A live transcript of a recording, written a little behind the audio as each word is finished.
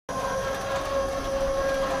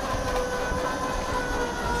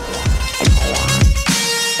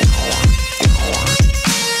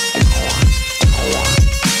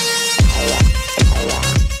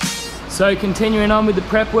So continuing on with the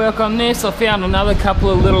prep work on this, I found another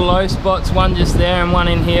couple of little low spots, one just there and one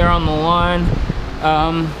in here on the line.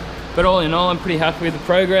 But all in all, I'm pretty happy with the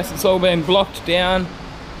progress. It's all been blocked down,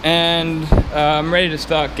 and I'm ready to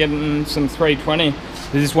start getting some 320.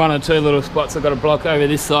 There's just one or two little spots I've got to block over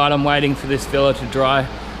this side. I'm waiting for this filler to dry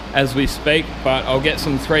as we speak, but I'll get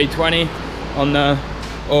some 320 on the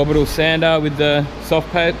orbital sander with the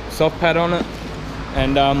soft pad on it,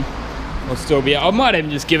 and I'll still be, I might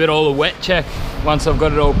even just give it all a wet check once I've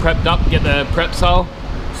got it all prepped up, get the prep sole,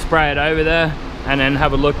 spray it over there, and then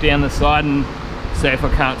have a look down the side and see if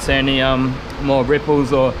I can't see any more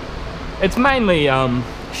ripples. Or it's mainly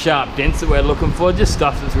sharp dents that we're looking for, just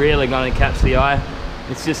stuff that's really going to catch the eye.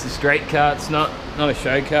 It's just a street car, it's not a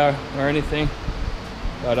show car or anything.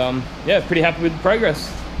 But yeah, pretty happy with the progress.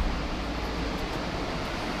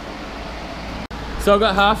 So I've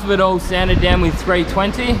got half of it all sanded down with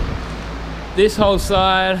 320. This whole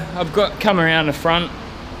side, I've got come around the front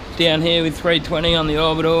down here with 320 on the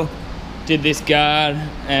orbital. Did this guard,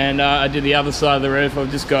 and I did the other side of the roof.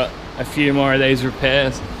 I've just got a few more of these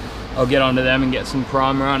repairs. I'll get onto them and get some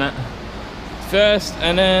primer on it first,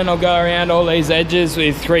 and then I'll go around all these edges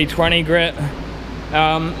with 320 grit.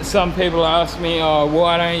 Some people ask me, oh,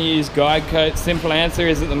 why don't you use guide coat? Simple answer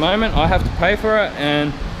is, at the moment I have to pay for it,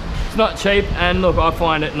 and it's not cheap, and look, I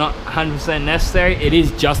find it not 100% necessary. It is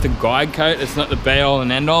just a guide coat, it's not the be all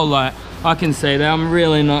and end all. Like, I can see that, I'm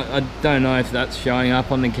really not, I don't know if that's showing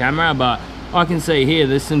up on the camera, but I can see here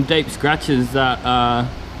there's some deep scratches that are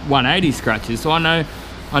 180 scratches, so I know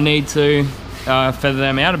I need to feather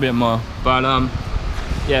them out a bit more. But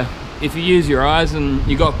yeah, if you use your eyes and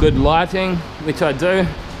you got good lighting, which I do,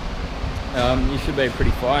 you should be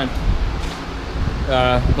pretty fine.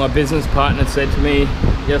 My business partner said to me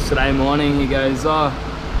yesterday morning, he goes, oh,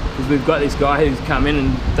 because we've got this guy who's come in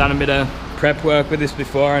and done a bit of prep work with us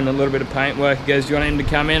before and a little bit of paint work. He goes, do you want him to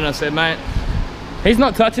come in? And I said, mate, he's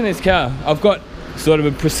not touching this car. I've got sort of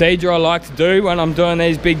a procedure I like to do when I'm doing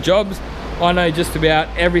these big jobs. I know just about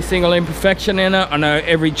every single imperfection in it. I know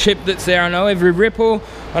every chip that's there. I know every ripple.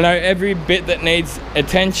 I know every bit that needs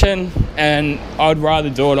attention, and I'd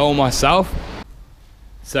rather do it all myself.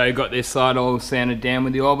 So got this side all sanded down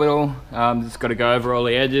with the orbital. Just got to go over all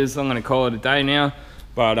the edges. I'm going to call it a day now,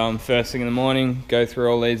 but first thing in the morning, go through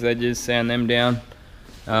all these edges, sand them down.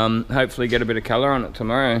 Hopefully get a bit of colour on it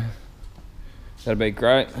tomorrow. That'd be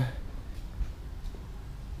great.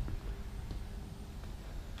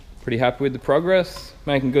 Pretty happy with the progress,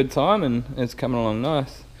 making good time, and it's coming along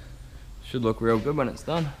nice. Should look real good when it's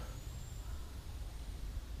done.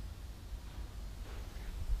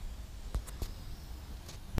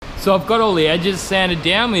 So I've got all the edges sanded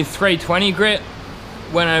down with 320 grit.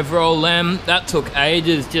 Went over all them. That took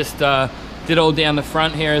ages. Just did all down the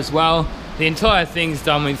front here as well. The entire thing's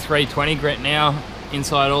done with 320 grit now.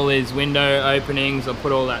 Inside all these window openings, I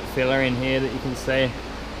put all that filler in here that you can see.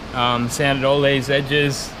 Sanded all these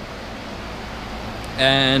edges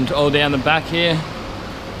and all down the back here.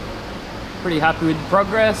 Pretty happy with the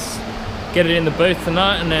progress. Get it in the booth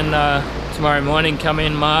tonight, and then tomorrow morning come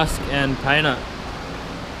in, mask and paint it.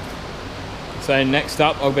 So next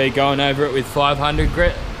up, I'll be going over it with 500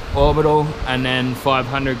 grit orbital and then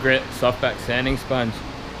 500 grit softback sanding sponge.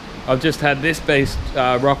 I've just had this beast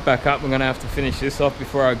rock back up. I'm gonna have to finish this off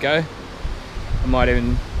before I go. I might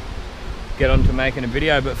even get on to making a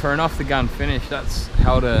video, but for an off the gun finish, that's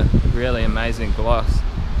held a really amazing gloss.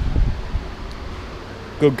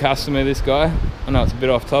 Good customer, this guy. I know it's a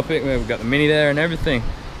bit off topic, we've got the Mini there and everything,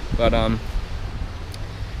 but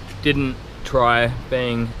didn't try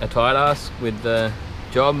being a tight ass with the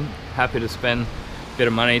job. Happy to spend a bit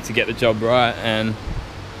of money to get the job right, and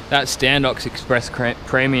that Standox Express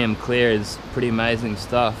Premium clear is pretty amazing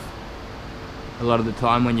stuff. A lot of the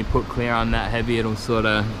time when you put clear on that heavy, it'll sort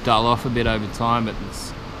of dull off a bit over time, but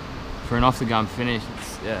it's, for an off the gun finish,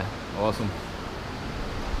 it's, yeah, awesome.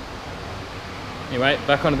 Anyway,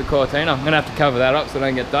 back onto the Cortina. I'm gonna have to cover that up so I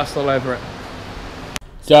don't get dust all over it.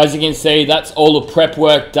 So as you can see, that's all the prep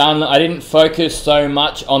work done. I didn't focus so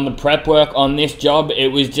much on the prep work on this job. It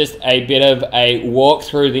was just a bit of a walk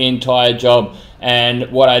through the entire job.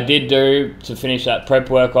 And what I did do to finish that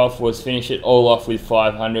prep work off was finish it all off with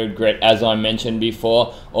 500 grit, as I mentioned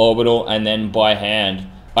before, orbital, and then by hand.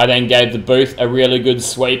 I then gave the booth a really good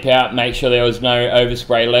sweep out, make sure there was no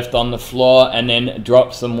overspray left on the floor, and then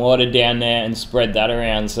drop some water down there and spread that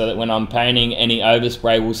around so that when I'm painting, any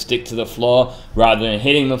overspray will stick to the floor rather than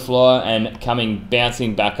hitting the floor and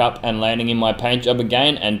bouncing back up and landing in my paint job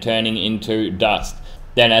again and turning into dust.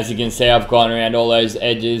 Then as you can see, I've gone around all those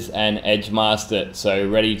edges and edge masked it, so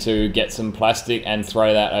ready to get some plastic and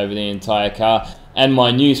throw that over the entire car. And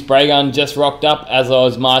my new spray gun just rocked up as I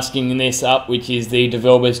was masking this up, which is the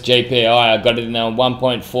DeVilbiss GPI. I got it in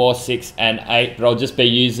 1.4, 6 and 8, but I'll just be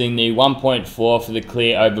using the 1.4 for the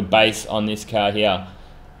clear over base on this car here.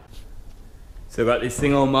 So I got this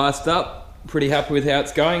thing all masked up, pretty happy with how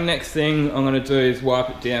it's going. Next thing I'm going to do is wipe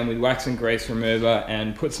it down with wax and grease remover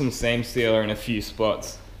and put some seam sealer in a few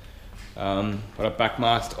spots. But I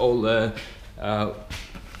backmasked all the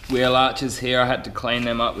wheel arches here. I had to clean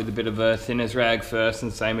them up with a bit of a thinner's rag first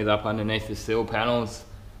and same it up underneath the sill panels.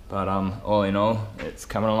 But all in all, it's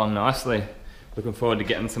coming along nicely. Looking forward to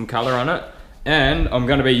getting some colour on it. And I'm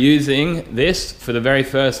going to be using this for the very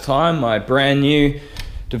first time, my brand new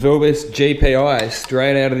DeVilbiss GPI,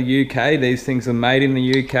 straight out of the UK. These things are made in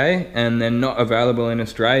the UK and they're not available in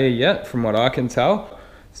Australia yet, from what I can tell.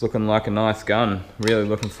 It's looking like a nice gun. Really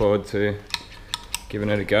looking forward to giving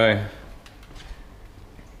it a go.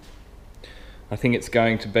 I think it's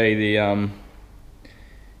going to be the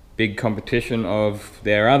big competition of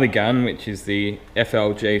their other gun, which is the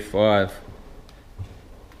FLG5.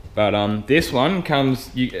 But this one comes,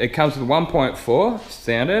 it comes with 1.4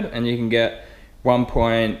 standard, and you can get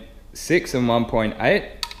 1.6 and 1.8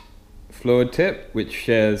 fluid tip, which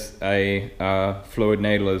shares a fluid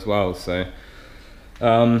needle as well. So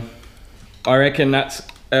I reckon that's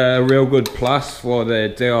a real good plus for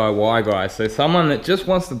the DIY guy. So someone that just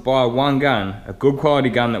wants to buy one gun, a good quality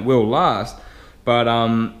gun that will last, but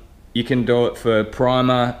you can do it for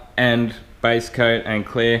primer and base coat and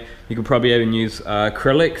clear. You could probably even use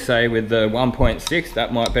acrylic, say with the 1.6,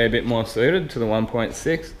 that might be a bit more suited to the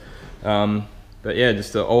 1.6. But yeah,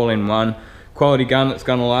 just an all-in-one quality gun that's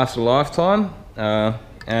going to last a lifetime.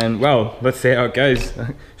 And well, let's see how it goes.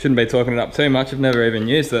 Shouldn't be talking it up too much, I've never even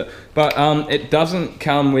used it. But it doesn't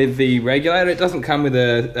come with the regulator, it doesn't come with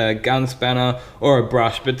a gun spanner or a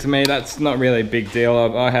brush, but to me that's not really a big deal.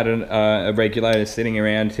 I had a regulator sitting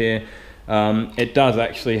around here. It does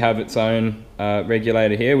actually have its own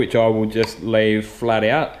regulator here, which I will just leave flat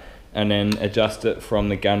out and then adjust it from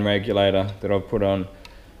the gun regulator that I've put on.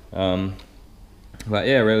 But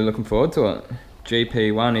yeah, really looking forward to it.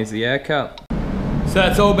 GP1 is the air cut. So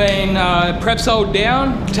it's all been prep soled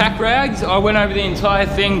down, tack rags. I went over the entire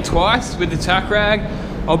thing twice with the tack rag.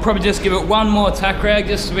 I'll probably just give it one more tack rag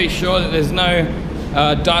just to be sure that there's no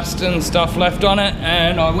dust and stuff left on it.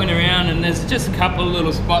 And I went around and there's just a couple of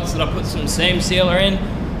little spots that I put some seam sealer in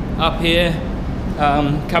up here.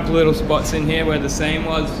 A couple of little spots in here where the seam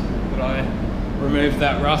was, but I removed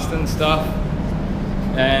that rust and stuff.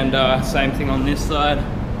 And same thing on this side.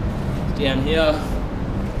 Down here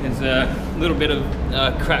there's a little bit of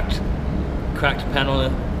cracked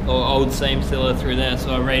panel or old seam sealer through there,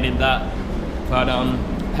 so I redid that. But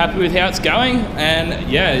happy with how it's going,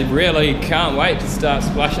 and yeah, really can't wait to start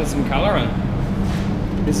splashing some colour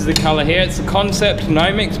on. This is the colour here. It's the Concept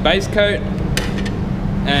No Mix base coat,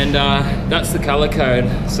 and that's the colour code.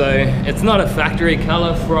 So it's not a factory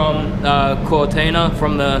colour from Cortina,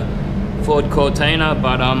 from the Ford Cortina,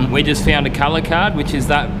 but we just found a colour card, which is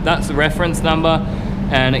that's the reference number,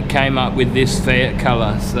 and it came up with this Fiat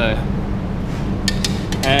colour. So,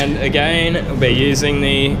 and again, we'll be using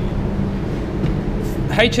the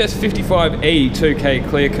HS55E 2K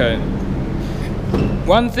clear coat.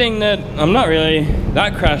 One thing that I'm not really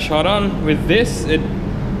that crash hot on with this, the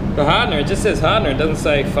hardener, it just says hardener, it doesn't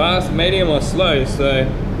say fast, medium or slow, so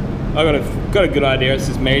I got a good idea it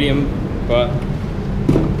says medium, but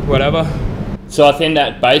whatever. So I thinned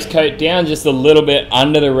that base coat down just a little bit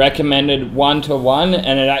under the recommended 1:1,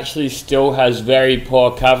 and it actually still has very poor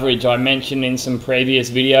coverage. I mentioned in some previous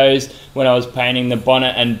videos when I was painting the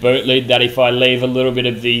bonnet and boot lid that if I leave a little bit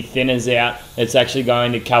of the thinners out, it's actually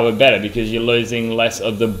going to cover better because you're losing less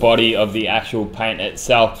of the body of the actual paint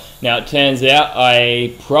itself. Now it turns out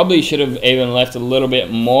I probably should have even left a little bit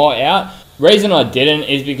more out. Reason I didn't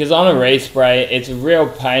is because on a respray it's a real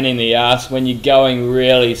pain in the ass when you're going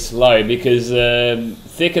really slow, because the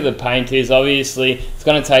thicker the paint is, obviously it's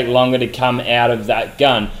going to take longer to come out of that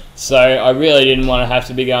gun. So I really didn't want to have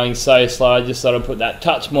to be going so slow. I just thought I'd put that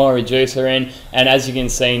touch more reducer in, and as you can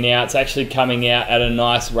see now it's actually coming out at a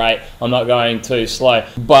nice rate. I'm not going too slow,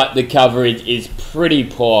 but the coverage is pretty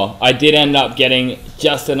poor. I did end up getting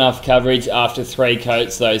just enough coverage after 3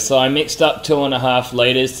 coats though, so I mixed up 2.5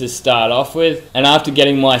 litres to start off with, and after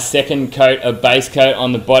getting my second coat of base coat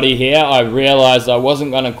on the body here, I realised I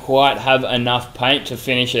wasn't going to quite have enough paint to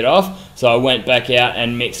finish it off. So I went back out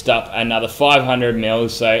and mixed up another 500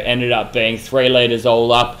 mils, so ended up being 3 litres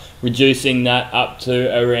all up, reducing that up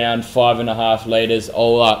to around 5.5 litres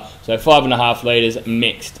all up. So 5.5 litres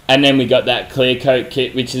mixed. And then we got that clear coat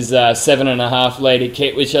kit, which is a 7.5 litre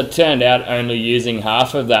kit, which I turned out only using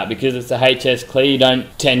half of that because it's a HS clear. You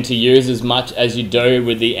don't tend to use as much as you do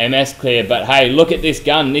with the MS clear. But hey, look at this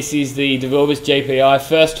gun. This is the DeVilbiss GPI,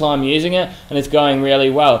 first time using it, and it's going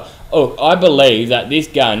really well. Oh, I believe that this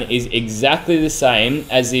gun is exactly the same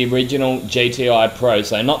as the original GTI Pro.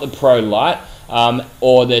 So not the Pro Lite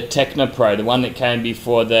or the Techno Pro, the one that came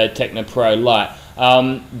before the Techno Pro Lite.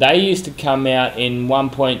 They used to come out in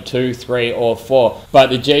 1.2, 3 or 4, but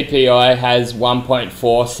the GPI has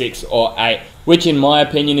 1.4, 6 or 8, which in my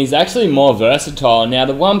opinion is actually more versatile. Now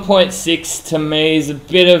the 1.6 to me is a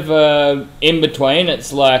bit of a in-between.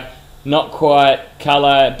 It's like not quite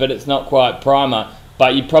color, but it's not quite primer.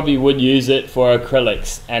 But you probably would use it for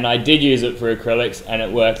acrylics, and I did use it for acrylics and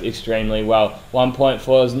it worked extremely well.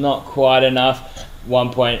 1.4 is not quite enough.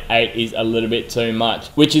 1.8 is a little bit too much,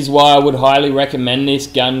 which is why I would highly recommend this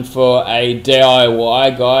gun for a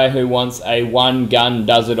DIY guy who wants a one gun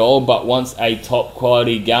does it all, but wants a top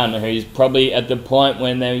quality gun, who's probably at the point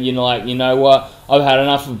when they're, you know, like, you know what, I've had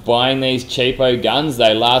enough of buying these cheapo guns.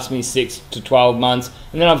 They last me 6 to 12 months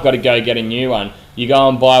and then I've got to go get a new one. You go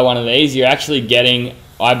and buy one of these, you're actually getting,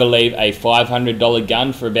 I believe, a $500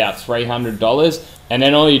 gun for about $300. And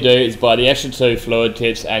then all you do is buy the extra 2 fluid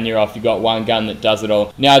tips and you're off. You've got one gun that does it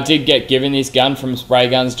all. Now, I did get given this gun from Spray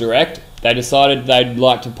Guns Direct. They decided they'd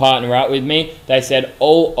like to partner up with me. They said,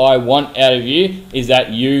 all I want out of you is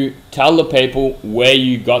that you tell the people where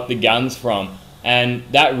you got the guns from. And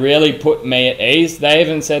that really put me at ease. They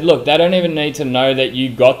even said, look, they don't even need to know that you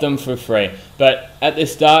got them for free. But at the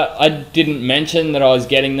start, I didn't mention that I was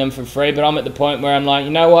getting them for free, but I'm at the point where I'm like,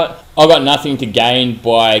 you know what? I've got nothing to gain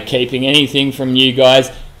by keeping anything from you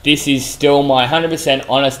guys. This is still my 100%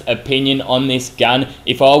 honest opinion on this gun.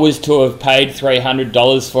 If I was to have paid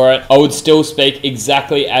 $300 for it, I would still speak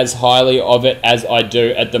exactly as highly of it as I do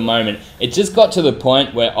at the moment. It just got to the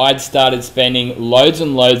point where I'd started spending loads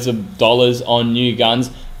and loads of dollars on new guns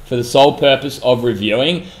for the sole purpose of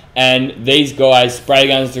reviewing. And these guys, Spray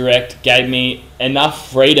Guns Direct, gave me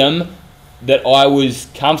enough freedom that I was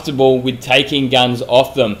comfortable with taking guns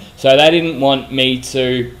off them. So they didn't want me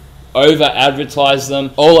to over advertise them.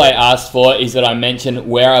 All I asked for is that I mention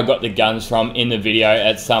where I got the guns from in the video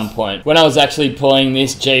at some point. When I was actually pulling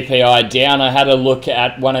this GPI down, I had a look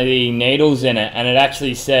at one of the needles in it and it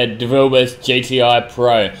actually said DeVilbiss GTI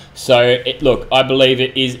Pro. So look, I believe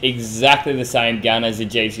it is exactly the same gun as the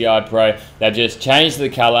GTI Pro. They've just changed the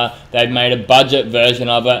color, they've made a budget version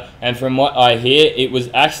of it, and from what I hear, it was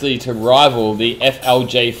actually to rival the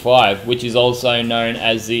FLG5, which is also known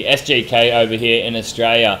as the SGK over here in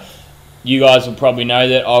Australia. You guys will probably know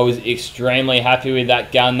that I was extremely happy with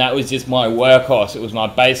that gun. That was just my workhorse. It was my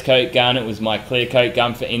base coat gun, it was my clear coat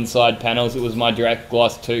gun for inside panels, it was my direct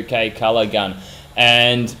gloss 2K color gun.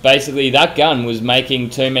 And basically that gun was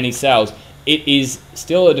making too many sales. It is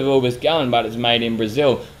still a DeVilbiss gun, but it's made in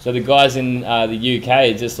Brazil. So the guys in the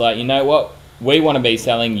UK are just like, you know what? We want to be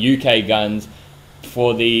selling UK guns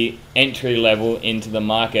for the entry level into the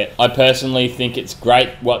market. I personally think it's great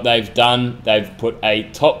what they've done. They've put a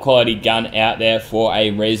top quality gun out there for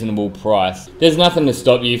a reasonable price. There's nothing to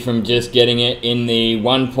stop you from just getting it in the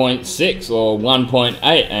 1.6 or 1.8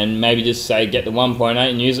 and maybe just say get the 1.8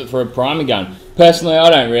 and use it for a primer gun. Personally, I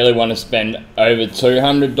don't really want to spend over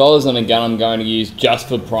 $200 on a gun I'm going to use just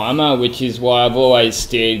for primer, which is why I've always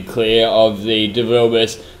steered clear of the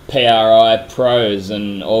DeVilbiss PRI Pros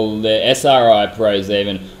and all the SRI Pros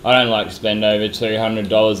even. I don't like to spend over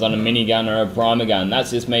 $200 on a minigun or a primer gun. That's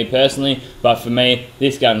just me personally, but for me,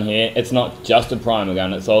 this gun here, it's not just a primer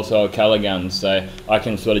gun, it's also a color gun, so I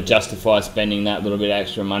can sort of justify spending that little bit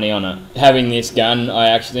extra money on it. Having this gun, I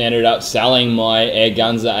actually ended up selling my Air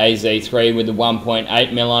Gunza AZ3 with the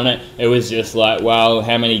 1.8mm on it. It was just like, well,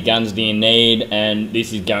 how many guns do you need? And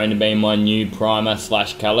this is going to be my new primer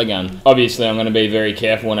slash color gun. Obviously, I'm going to be very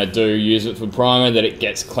careful when I do use it for primer that it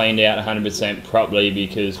gets cleaned out 100% properly,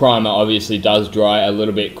 because primer obviously does dry a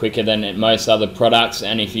little bit quicker than most other products,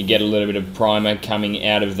 and if you get a little bit of primer coming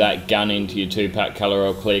out of that gun into your 2-pack color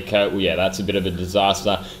or clear coat, well, yeah, that's a bit of a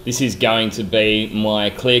disaster. This is going to be my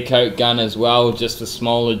clear coat gun as well, just for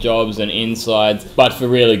smaller jobs and insides, but for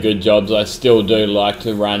really good jobs I still do like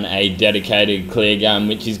to run a dedicated clear gun,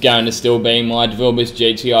 which is going to still be my DeVilbiss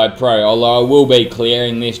GTI Pro. Although I will be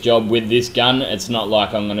clearing this job with this gun, it's not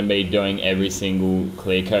like I'm going to be doing every single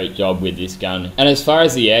clear coat job with this gun. And as far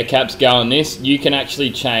as the air caps go on this, you can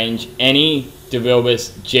actually change any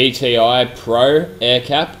DeVilbiss GTI Pro air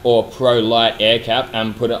cap or Pro Light air cap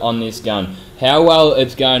and put it on this gun. How well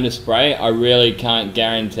it's going to spray, I really can't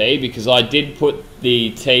guarantee, because I did put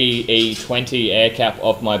the TE20 air cap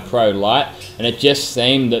off my Pro Light, and it just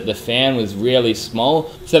seemed that the fan was really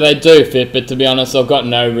small. So they do fit, but to be honest, I've got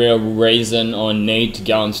no real reason or need to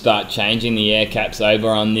go and start changing the air caps over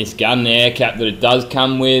on this gun. The air cap that it does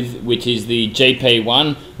come with, which is the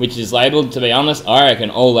GP1, which is labelled, to be honest, I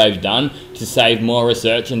reckon all they've done to save more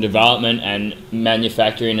research and development and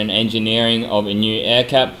manufacturing and engineering of a new air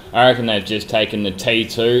cap, I reckon they've just taken the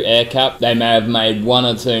T2 air cap. They may have made 1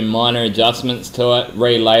 or 2 minor adjustments to it,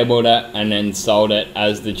 relabeled it, and then sold it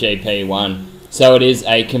as the GP1. So it is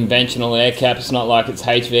a conventional air cap. It's not like it's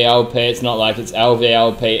HVLP, it's not like it's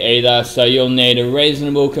LVLP either, so you'll need a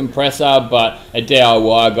reasonable compressor, but a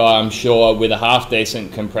DIY guy, I'm sure, with a half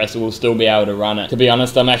decent compressor will still be able to run it. To be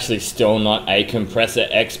honest, I'm actually still not a compressor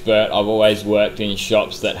expert. I've always worked in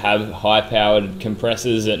shops that have high powered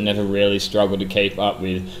compressors that never really struggle to keep up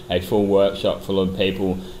with a full workshop full of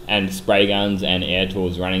people and spray guns and air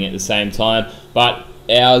tools running at the same time. But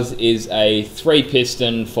ours is a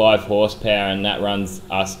 3-piston, 5 horsepower, and that runs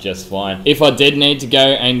us just fine. If I did need to go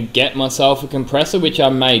and get myself a compressor, which I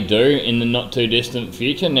may do in the not too distant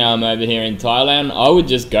future, now I'm over here in Thailand, I would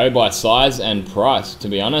just go by size and price, to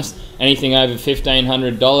be honest. Anything over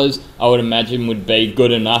 $1,500 I would imagine would be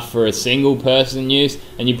good enough for a single person use,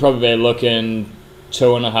 and you'd probably be looking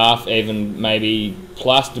 2.5, even maybe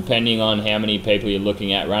plus, depending on how many people you're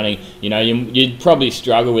looking at running. You know, you'd probably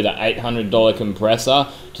struggle with an $800 compressor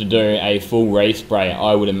to do a full respray,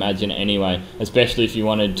 I would imagine anyway, especially if you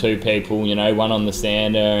wanted 2 people, you know, one on the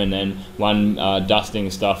sander and then one dusting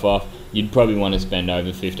stuff off. You'd probably want to spend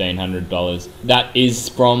over $1,500. That is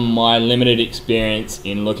from my limited experience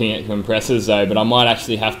in looking at compressors though, but I might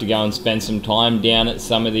actually have to go and spend some time down at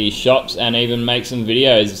some of these shops and even make some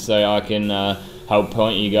videos so I can help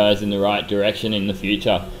point you guys in the right direction in the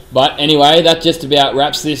future. But anyway, that just about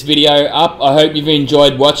wraps this video up. I hope you've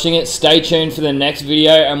enjoyed watching it. Stay tuned for the next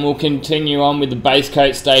video and we'll continue on with the base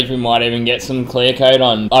coat stage. We might even get some clear coat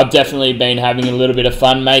on. I've definitely been having a little bit of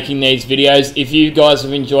fun making these videos. If you guys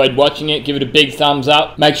have enjoyed watching it, give it a big thumbs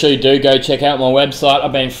up. Make sure you do go check out my website.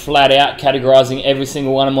 I've been flat out categorizing every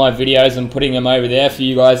single one of my videos and putting them over there for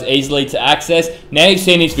you guys easily to access. Now you've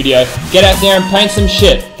seen this video, get out there and paint some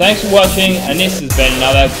shit. Thanks for watching, and this has been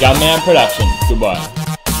another Gunman production. Goodbye.